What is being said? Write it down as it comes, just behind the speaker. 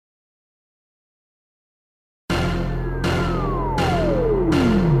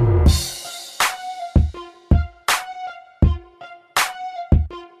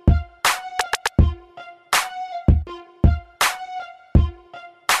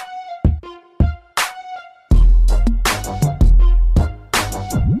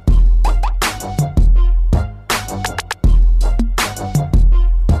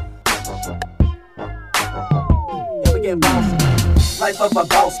life of a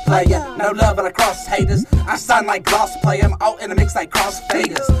boss player. No love but across haters. I shine like gloss player. I'm out in the mix like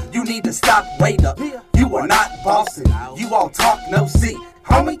crossfaders. You need to stop, wait up. You are not bossing. You all talk, no see.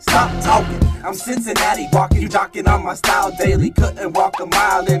 Homie, stop talking. I'm Cincinnati walking, you jocking on my style daily. Couldn't walk a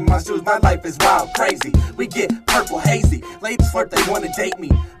mile in my shoes, my life is wild, crazy. We get purple hazy, ladies flirt, they wanna date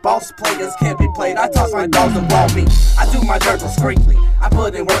me. Boss players can't be played, I toss my dogs and wall me. I do my dirt discreetly, I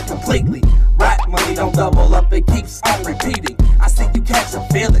put in work completely. Rap money don't double up, it keeps on repeating. I see you catching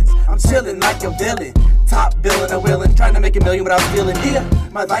feelings, I'm chilling like a villain. Top billing and willing, trying to make $1 million without feeling. Yeah,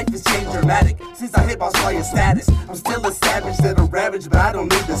 my life has changed dramatic since I hit boss player status. I'm still a savage that a ravage, but I don't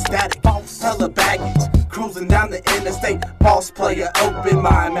need the static. Hella baggage, cruising down the interstate. Boss player, open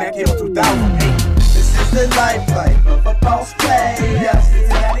mind, Mac Hill 2008. This is the life of a boss player.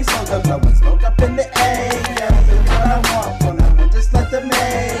 Cincinnati soldier blowing smoke up in the air. Do what I want when I want, just like the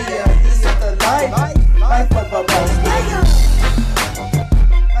mayor. This is the life of a boss player.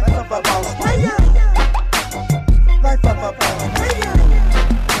 Life of a boss player. Life of a boss player.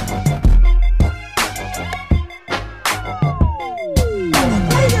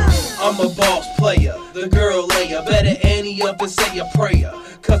 I'm a boss player, the girl layer. Better any up and say a prayer.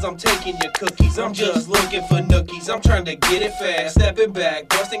 Cause I'm taking your cookies, I'm just looking for nookies. I'm trying to get it fast, stepping back,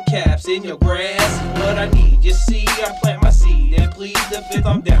 busting caps in your grass. What I need, you see, I plant my seed and plead the fifth.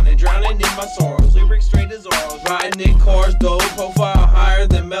 I'm down and drowning in my sorrows, lyrics straight as arms. Riding in cars, gold profile higher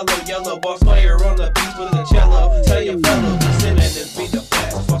than mellow yellow. Boss player on the beat with a cello. Tell your fellow, listen and this be the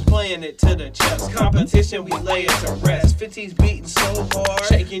best. Boss playing it to the chest, competition we lay it to rest. 50s beating so hard,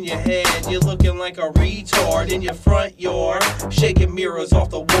 shaking your head, you're looking like a retard in your front yard. Shaking mirrors off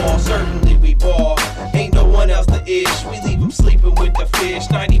the wall, certainly we ball. Ain't no one else the ish, we leave them sleeping with the fish.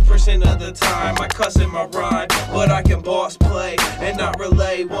 90% of the time I cuss in my rhyme, but I can boss play and not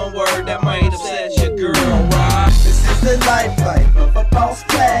relay one word that might upset your girl, right? This is the life of a boss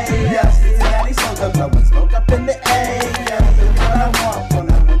player. Cincinnati soldier blowing smoke up in the air. Do what I want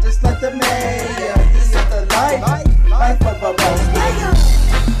when I want, just like the mayor. This is the life of a boss player.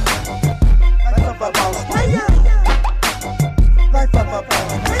 Life of a boss player. Life of a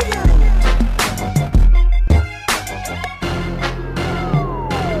boss player.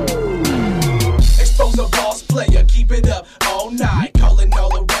 Expose a boss player, keep it up all night. Calling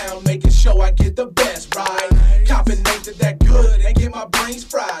all around, making sure I get the best right. Combination that good and get my brains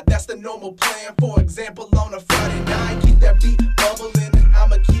fried. That's the normal plan. For example, on a Friday night, keep that beat bubbling and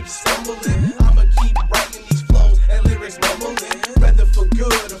I'ma keep stumbling. I'ma keep writing these flows and lyrics mumbling. Whether for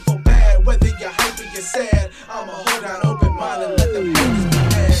good or for bad, whether you're hype or you're sad, I'ma hold out open mind and let them haters be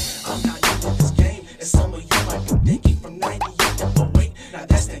mad. I'm not new to this game, and some of you might be thinking from 98 to 08. Now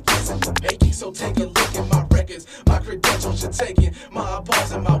that's the years in the making, so take a look at my records. My credentials you're taking, my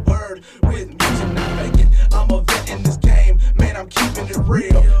applause and my word with music not faking. I'm a vet in this game, man, I'm keeping it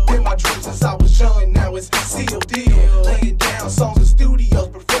real. Been my dream since I was young, now it's C-Raig.